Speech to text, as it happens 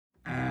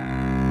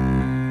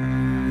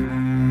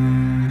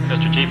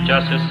Chief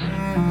Justice.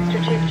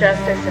 Mr. Chief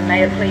Justice, and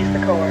may it please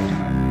the court.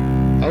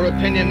 Our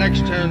opinion next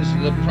turns to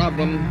the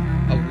problem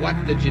of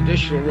what the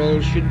judicial role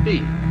should be.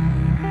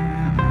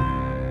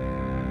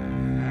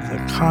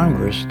 The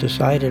Congress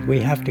decided we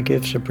have to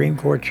give Supreme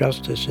Court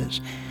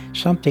justices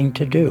something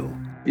to do.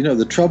 You know,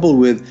 the trouble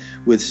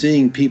with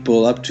seeing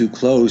people up too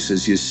close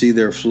is you see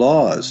their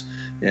flaws.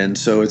 And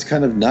so it's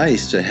kind of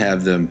nice to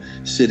have them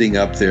sitting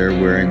up there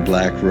wearing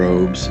black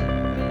robes.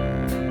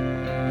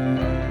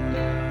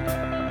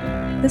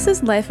 This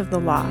is Life of the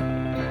Law.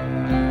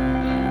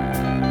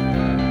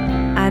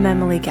 I'm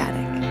Emily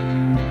Gaddick.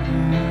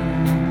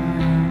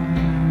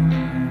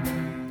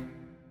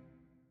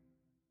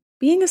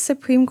 Being a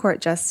Supreme Court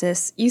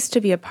justice used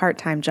to be a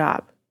part-time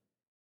job.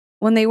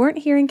 When they weren't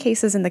hearing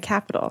cases in the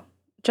Capitol,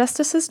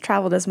 justices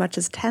traveled as much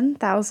as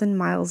 10,000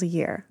 miles a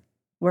year,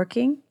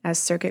 working as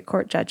circuit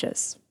court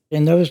judges.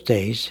 In those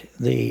days,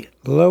 the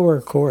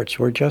lower courts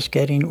were just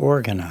getting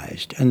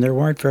organized, and there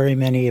weren't very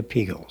many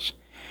appeals.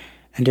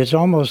 And it's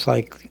almost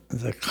like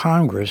the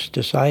Congress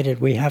decided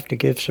we have to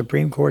give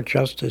Supreme Court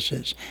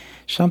justices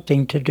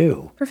something to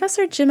do.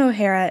 Professor Jim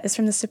O'Hara is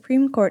from the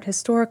Supreme Court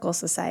Historical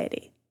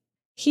Society.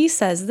 He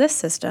says this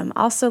system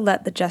also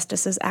let the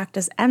justices act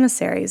as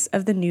emissaries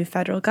of the new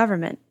federal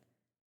government,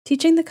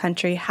 teaching the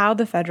country how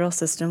the federal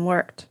system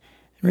worked.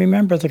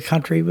 Remember, the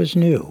country was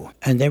new,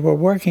 and they were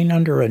working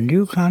under a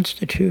new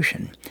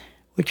constitution,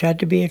 which had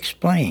to be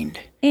explained.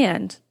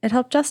 And it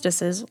helped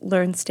justices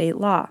learn state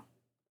law.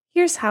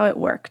 Here's how it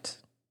worked.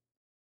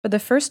 For the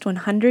first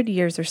 100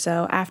 years or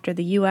so after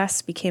the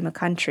U.S. became a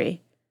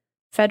country,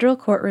 federal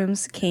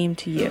courtrooms came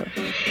to you.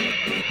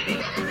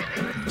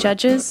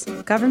 Judges,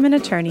 government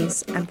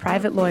attorneys, and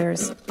private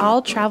lawyers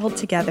all traveled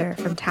together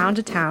from town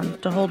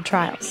to hold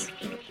trials.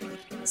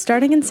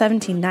 Starting in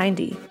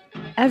 1790,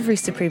 every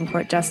Supreme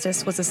Court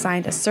justice was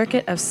assigned a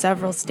circuit of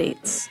several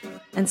states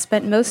and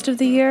spent most of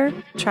the year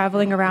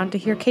traveling around to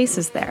hear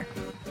cases there.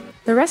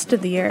 The rest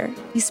of the year,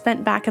 he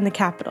spent back in the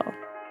Capitol,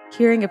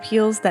 hearing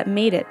appeals that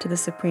made it to the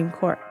Supreme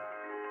Court.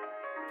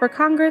 For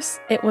Congress,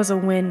 it was a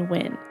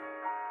win-win.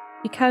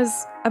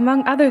 Because,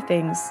 among other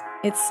things,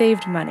 it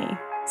saved money,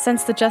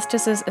 since the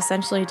justices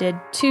essentially did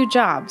 2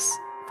 jobs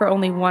for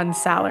only 1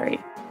 salary.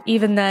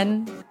 Even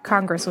then,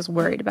 Congress was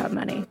worried about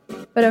money.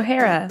 But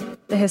O'Hara,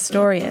 the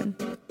historian,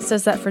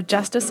 says that for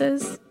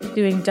justices,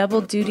 doing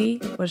double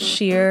duty was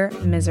sheer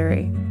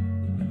misery.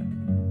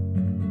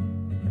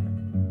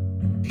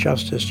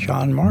 Justice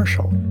John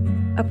Marshall,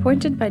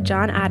 appointed by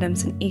John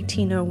Adams in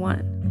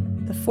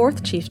 1801, the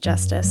 4th Chief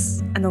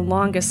Justice and the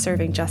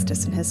longest-serving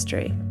justice in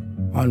history.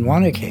 On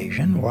one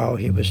occasion, while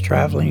he was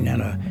traveling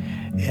in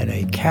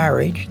a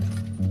carriage,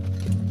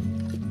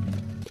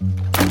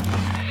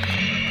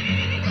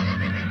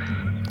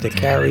 the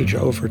carriage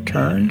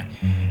overturned,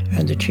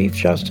 and the Chief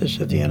Justice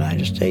of the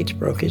United States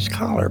broke his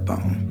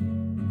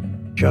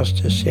collarbone.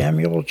 Justice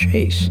Samuel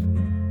Chase,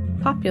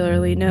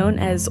 popularly known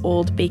as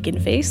Old Bacon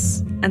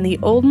Face and the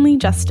only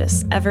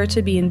justice ever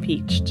to be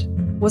impeached,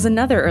 was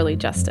another early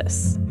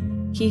justice.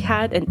 He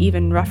had an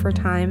even rougher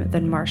time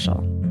than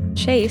Marshall.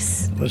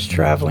 Chase was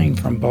traveling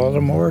from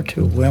Baltimore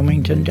to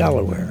Wilmington,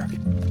 Delaware.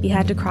 He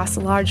had to cross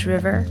a large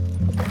river.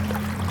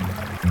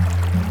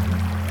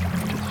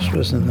 This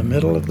was in the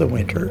middle of the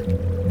winter.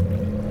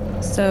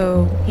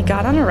 So he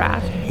got on a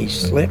raft. He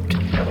slipped,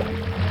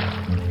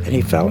 and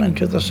he fell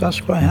into the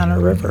Susquehanna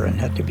River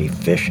and had to be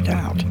fished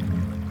out.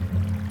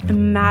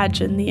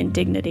 Imagine the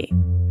indignity.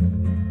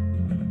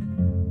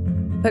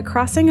 But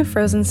crossing a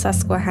frozen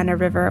Susquehanna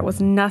River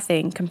was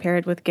nothing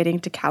compared with getting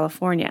to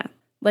California,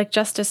 like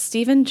Justice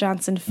Stephen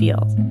Johnson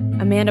Field,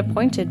 a man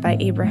appointed by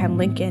Abraham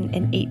Lincoln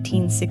in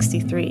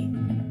 1863,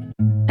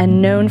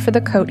 and known for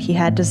the coat he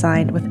had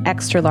designed with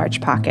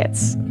extra-large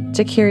pockets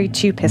to carry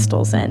 2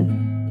 pistols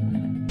in.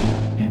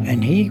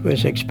 And he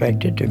was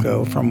expected to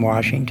go from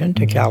Washington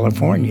to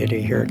California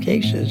to hear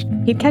cases.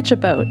 He'd catch a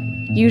boat,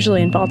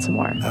 usually in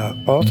Baltimore.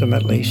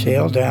 Ultimately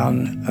sail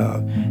down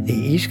the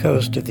east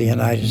coast of the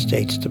United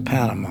States to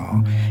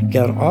Panama,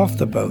 get off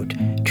the boat,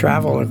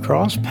 travel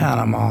across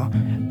Panama,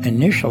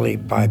 initially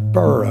by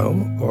burro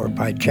or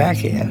by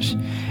jackass,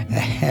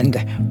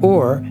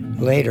 or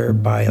later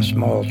by a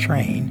small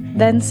train.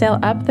 Then sail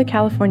up the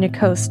California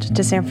coast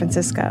to San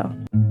Francisco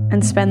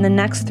and spend the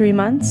next 3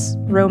 months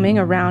roaming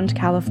around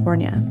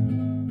California.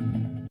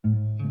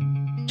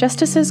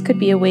 Justices could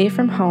be away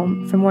from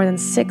home for more than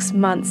 6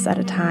 months at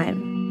a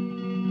time.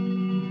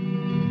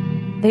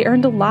 They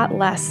earned a lot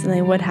less than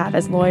they would have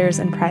as lawyers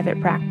in private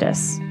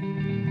practice.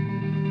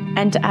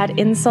 And to add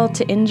insult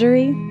to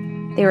injury,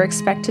 they were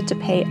expected to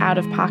pay out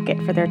of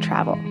pocket for their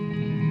travel.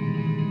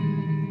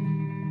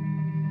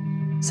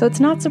 So it's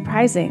not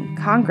surprising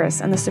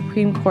Congress and the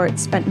Supreme Court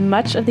spent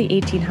much of the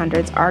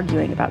 1800s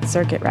arguing about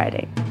circuit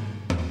riding.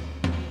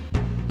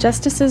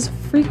 Justices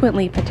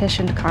frequently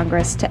petitioned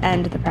Congress to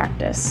end the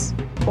practice,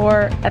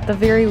 or at the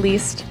very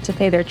least, to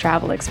pay their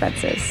travel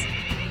expenses.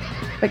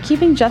 But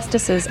keeping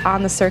justices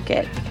on the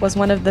circuit was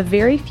one of the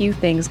very few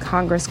things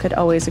Congress could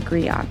always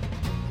agree on.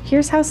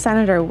 Here's how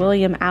Senator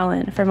William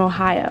Allen from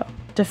Ohio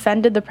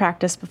defended the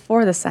practice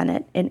before the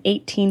Senate in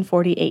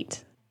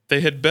 1848. they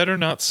had better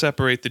not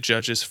separate the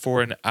judges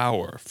for an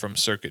hour from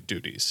circuit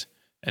duties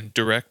and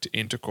direct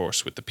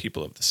intercourse with the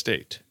people of the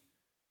state.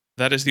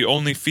 That is the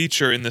only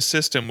feature in the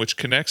system which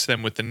connects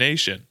them with the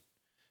nation,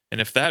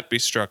 and if that be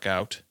struck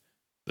out,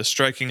 the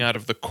striking out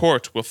of the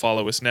court will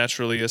follow as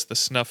naturally as the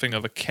snuffing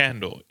of a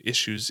candle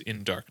issues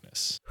in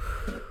darkness.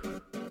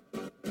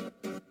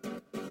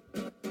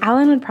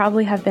 Allen would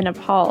probably have been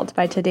appalled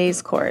by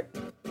today's court,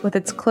 with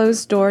its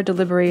closed-door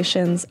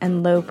deliberations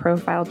and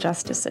low-profile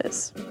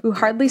justices, who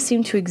hardly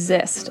seem to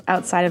exist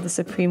outside of the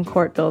Supreme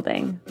Court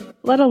building,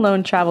 let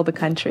alone travel the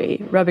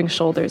country, rubbing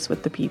shoulders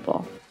with the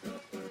people.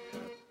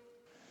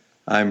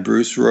 I'm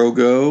Bruce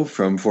Rogo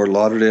from Fort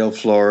Lauderdale,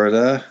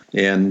 Florida,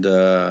 and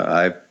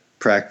I've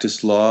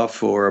practiced law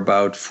for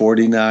about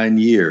 49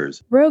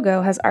 years.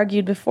 Rogo has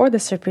argued before the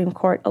Supreme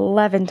Court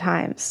 11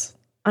 times,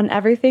 on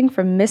everything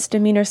from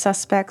misdemeanor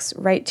suspects'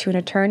 right to an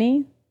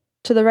attorney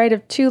to the right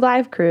of 2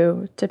 Live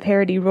Crew to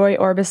parody Roy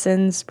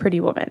Orbison's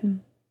Pretty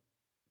Woman.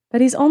 But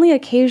he's only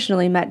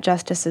occasionally met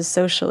justices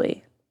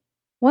socially.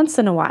 Once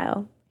in a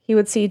while, he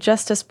would see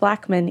Justice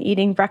Blackmun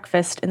eating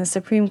breakfast in the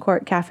Supreme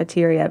Court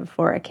cafeteria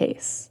before a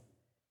case.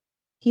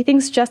 He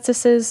thinks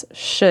justices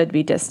should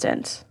be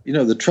distant. You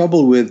know, the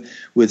trouble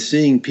with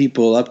seeing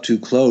people up too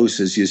close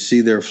is you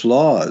see their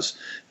flaws.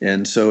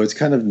 And so it's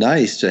kind of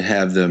nice to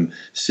have them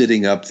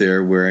sitting up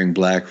there wearing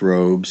black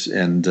robes,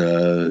 and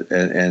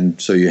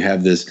so you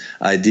have this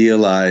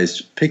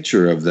idealized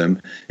picture of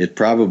them. It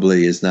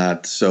probably is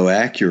not so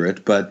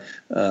accurate, but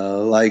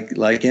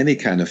like any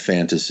kind of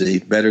fantasy,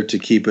 better to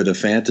keep it a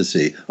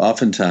fantasy.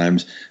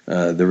 Oftentimes,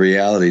 the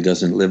reality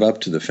doesn't live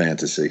up to the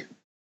fantasy.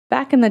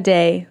 Back in the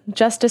day,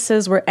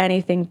 justices were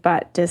anything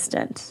but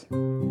distant.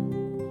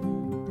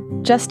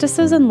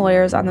 Justices and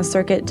lawyers on the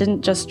circuit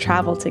didn't just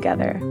travel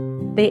together.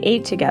 They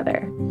ate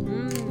together.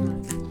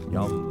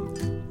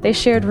 Yum. They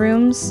shared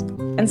rooms,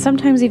 and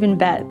sometimes even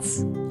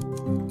beds.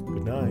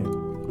 Good night.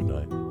 Good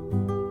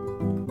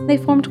night. They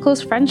formed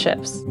close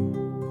friendships.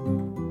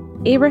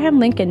 Abraham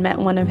Lincoln met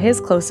one of his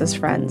closest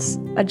friends,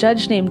 a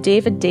judge named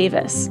David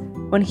Davis,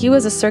 when he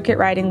was a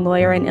circuit-riding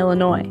lawyer in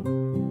Illinois.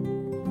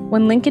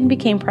 When Lincoln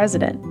became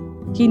president,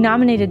 he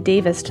nominated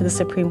Davis to the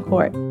Supreme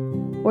Court,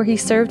 where he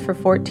served for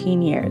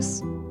 14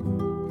 years.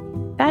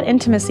 That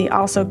intimacy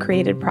also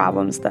created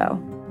problems, though.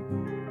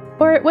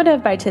 Or it would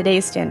have by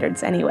today's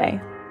standards anyway.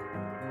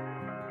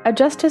 A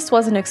justice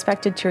wasn't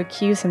expected to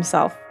recuse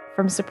himself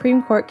from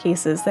Supreme Court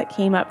cases that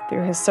came up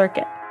through his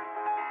circuit,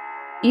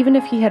 even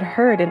if he had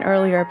heard an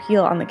earlier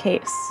appeal on the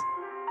case,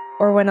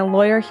 or when a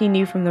lawyer he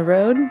knew from the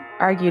road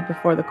argued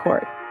before the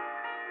court.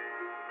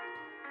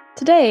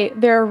 Today,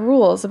 there are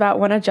rules about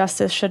when a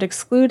justice should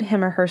exclude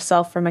him or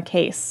herself from a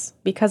case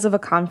because of a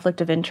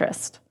conflict of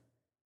interest.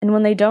 And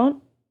when they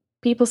don't,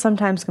 people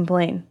sometimes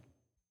complain.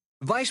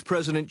 Vice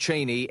President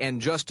Cheney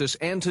and Justice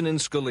Antonin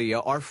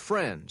Scalia are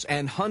friends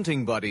and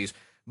hunting buddies,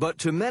 but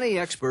to many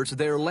experts,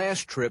 their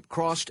last trip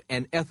crossed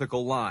an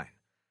ethical line.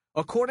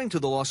 According to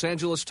the Los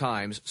Angeles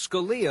Times,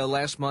 Scalia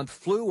last month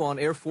flew on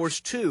Air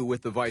Force Two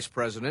with the Vice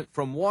President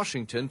from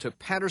Washington to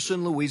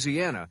Patterson,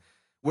 Louisiana,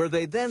 where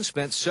they then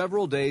spent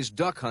several days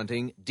duck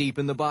hunting deep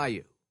in the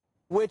bayou.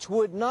 Which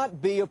would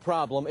not be a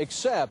problem,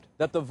 except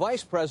that the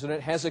Vice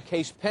President has a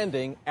case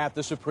pending at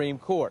the Supreme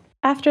Court.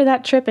 After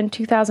that trip in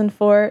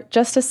 2004,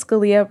 Justice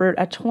Scalia wrote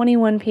a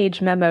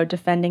 21-page memo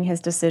defending his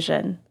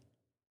decision.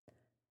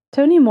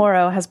 Tony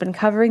Morrow has been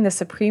covering the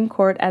Supreme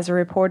Court as a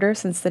reporter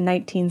since the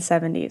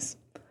 1970s.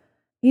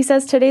 He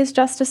says today's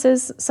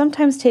justices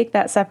sometimes take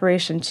that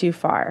separation too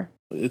far.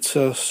 It's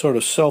a sort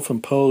of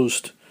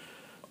self-imposed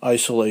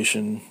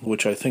isolation,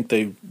 which I think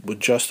they would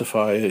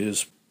justify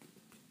is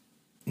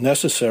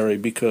necessary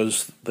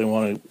because they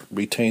want to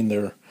retain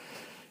their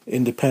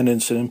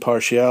independence and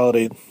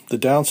impartiality. The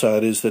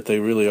downside is that they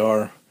really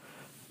are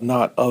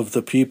not of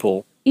the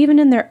people. Even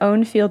in their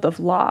own field of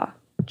law,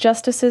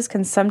 justices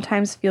can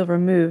sometimes feel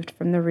removed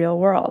from the real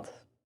world.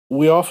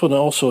 We often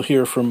also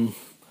hear from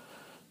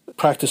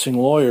practicing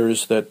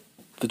lawyers that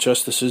the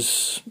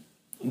justices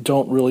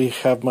don't really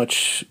have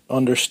much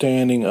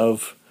understanding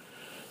of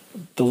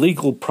the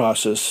legal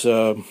process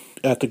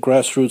at the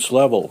grassroots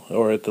level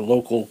or at the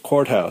local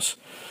courthouse.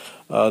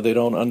 They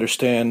don't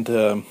understand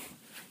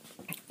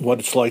what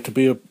it's like to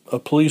be a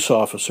police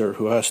officer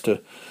who has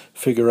to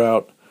figure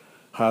out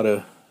how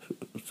to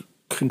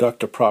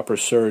conduct a proper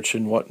search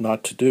and what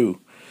not to do.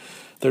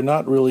 They're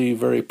not really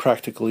very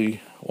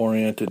practically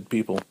oriented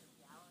people.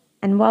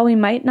 And while we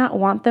might not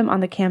want them on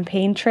the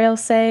campaign trail,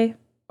 say,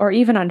 or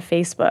even on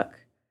Facebook,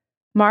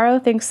 Morrow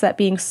thinks that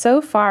being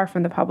so far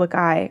from the public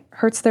eye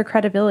hurts their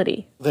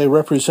credibility. They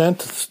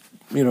represent,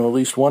 at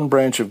least one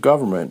branch of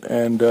government,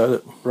 and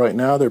right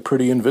now they're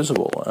pretty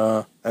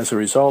invisible. As a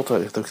result,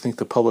 I think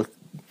the public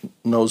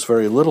knows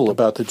very little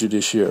about the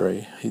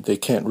judiciary. They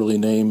can't really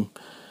name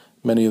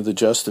many of the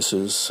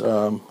justices,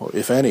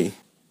 if any.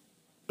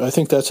 I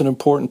think that's an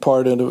important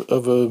part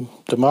of a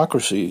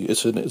democracy.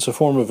 It's a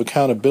form of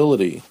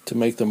accountability to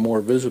make them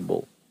more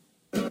visible.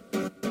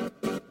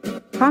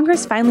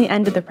 Congress finally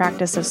ended the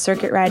practice of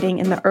circuit riding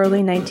in the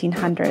early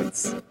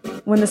 1900s.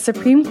 when the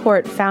Supreme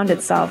Court found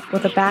itself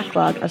with a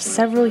backlog of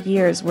several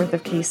years' worth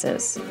of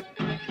cases,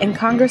 and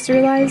Congress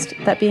realized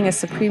that being a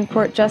Supreme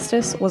Court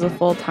justice was a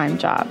full-time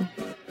job.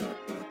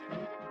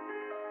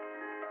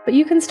 But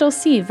you can still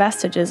see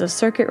vestiges of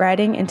circuit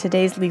riding in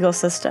today's legal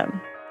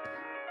system.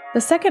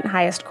 The second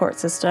highest court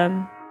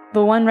system,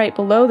 the one right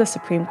below the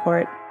Supreme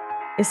Court,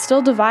 is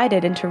still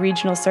divided into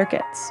regional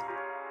circuits.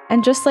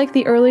 And just like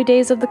the early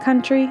days of the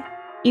country,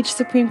 each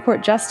Supreme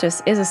Court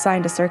justice is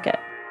assigned a circuit.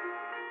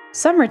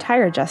 Some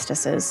retired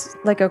justices,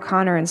 like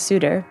O'Connor and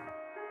Souter,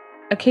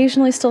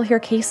 occasionally still hear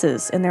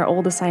cases in their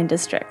old assigned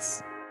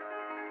districts.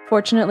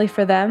 Fortunately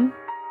for them,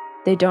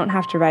 they don't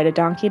have to ride a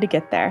donkey to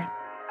get there,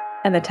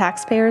 and the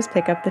taxpayers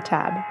pick up the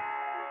tab.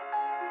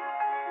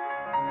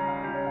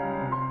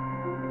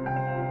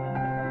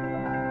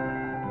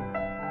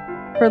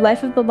 For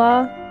Life of the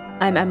Law,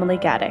 I'm Emily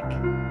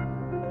Gaddick.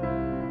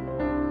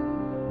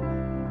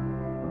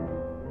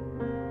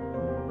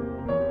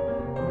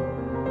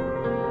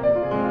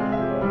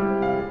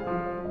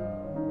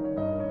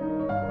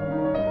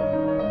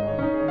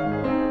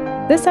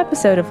 This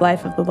episode of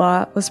Life of the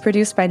Law was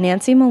produced by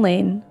Nancy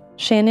Mullane,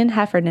 Shannon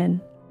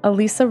Heffernan,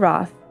 Elisa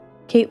Roth,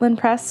 Caitlin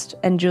Prest,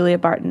 and Julia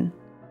Barton.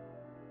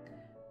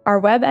 Our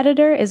web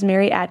editor is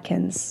Mary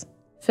Atkins.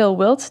 Phil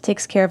Wilt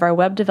takes care of our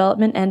web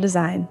development and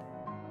design.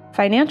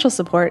 Financial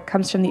support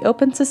comes from the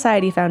Open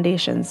Society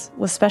Foundations,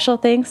 with special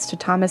thanks to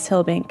Thomas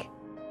Hilbink.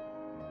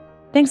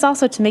 Thanks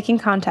also to Making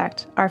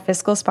Contact, our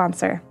fiscal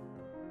sponsor.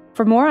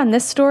 For more on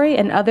this story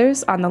and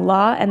others on the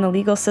law and the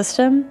legal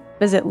system,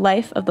 visit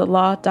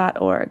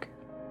lifeofthelaw.org.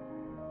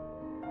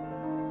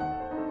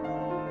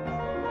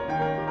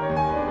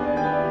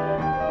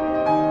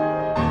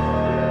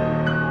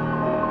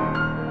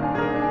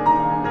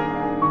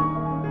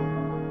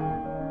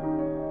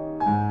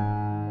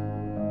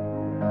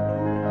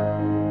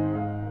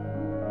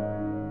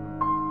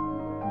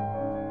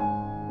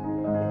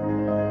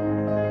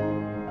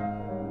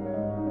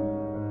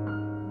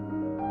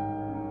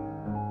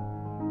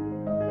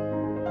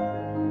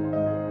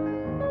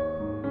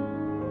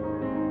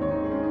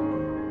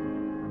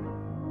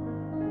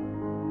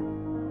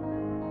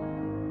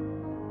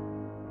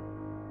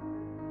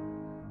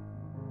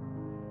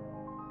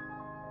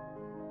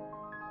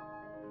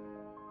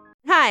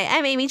 Hi,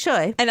 I'm Amy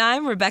Choi. And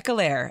I'm Rebecca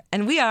Lair,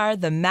 and we are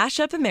the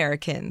Mashup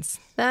Americans.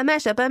 The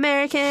Mashup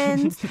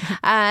Americans.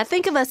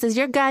 Think of us as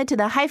your guide to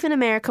the hyphen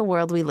America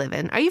world we live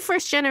in. Are you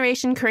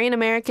first-generation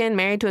Korean-American,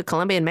 married to a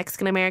Colombian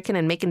Mexican-American,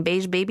 and making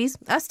beige babies?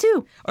 Us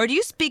too. Or do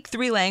you speak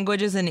 3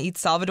 languages and eat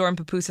Salvadoran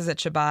pupusas at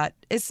Shabbat?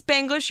 Is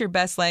Spanglish your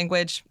best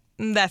language?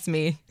 That's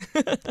me.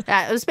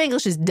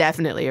 Spanglish is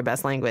definitely your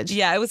best language.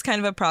 Yeah, it was kind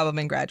of a problem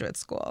in graduate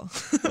school.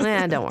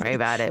 Don't worry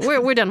about it.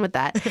 We're done with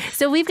that.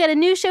 So we've got a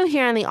new show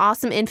here on the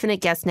Awesome Infinite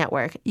Guest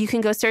Network. You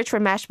can go search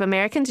for Mashup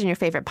Americans in your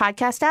favorite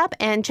podcast app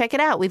and check it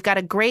out. We've got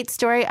a great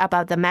story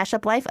about the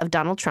mashup life of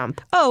Donald Trump.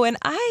 Oh, and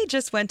I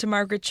just went to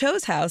Margaret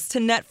Cho's house to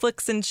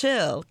Netflix and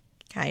chill.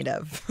 Kind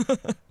of.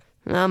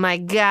 Oh my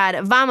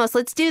God. Vamos,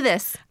 let's do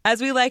this. As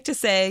we like to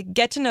say,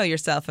 get to know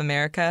yourself,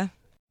 America.